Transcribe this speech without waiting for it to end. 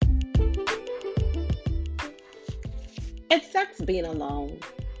It sucks being alone.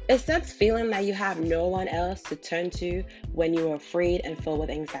 It sucks feeling that you have no one else to turn to when you are afraid and filled with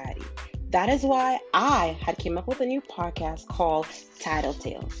anxiety. That is why I had came up with a new podcast called Tidal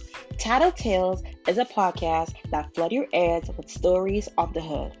Tales. Tidal Tales is a podcast that flood your ears with stories of the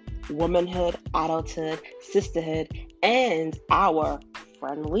hood, womanhood, adulthood, sisterhood, and our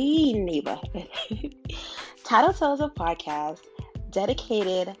friendly neighborhood. Tidal Tales is a podcast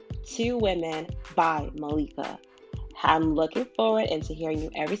dedicated to women by Malika. I'm looking forward into hearing you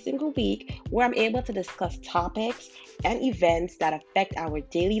every single week where I'm able to discuss topics and events that affect our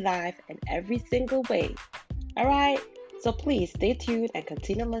daily life in every single way. All right, so please stay tuned and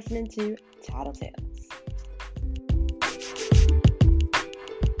continue listening to Tattletale.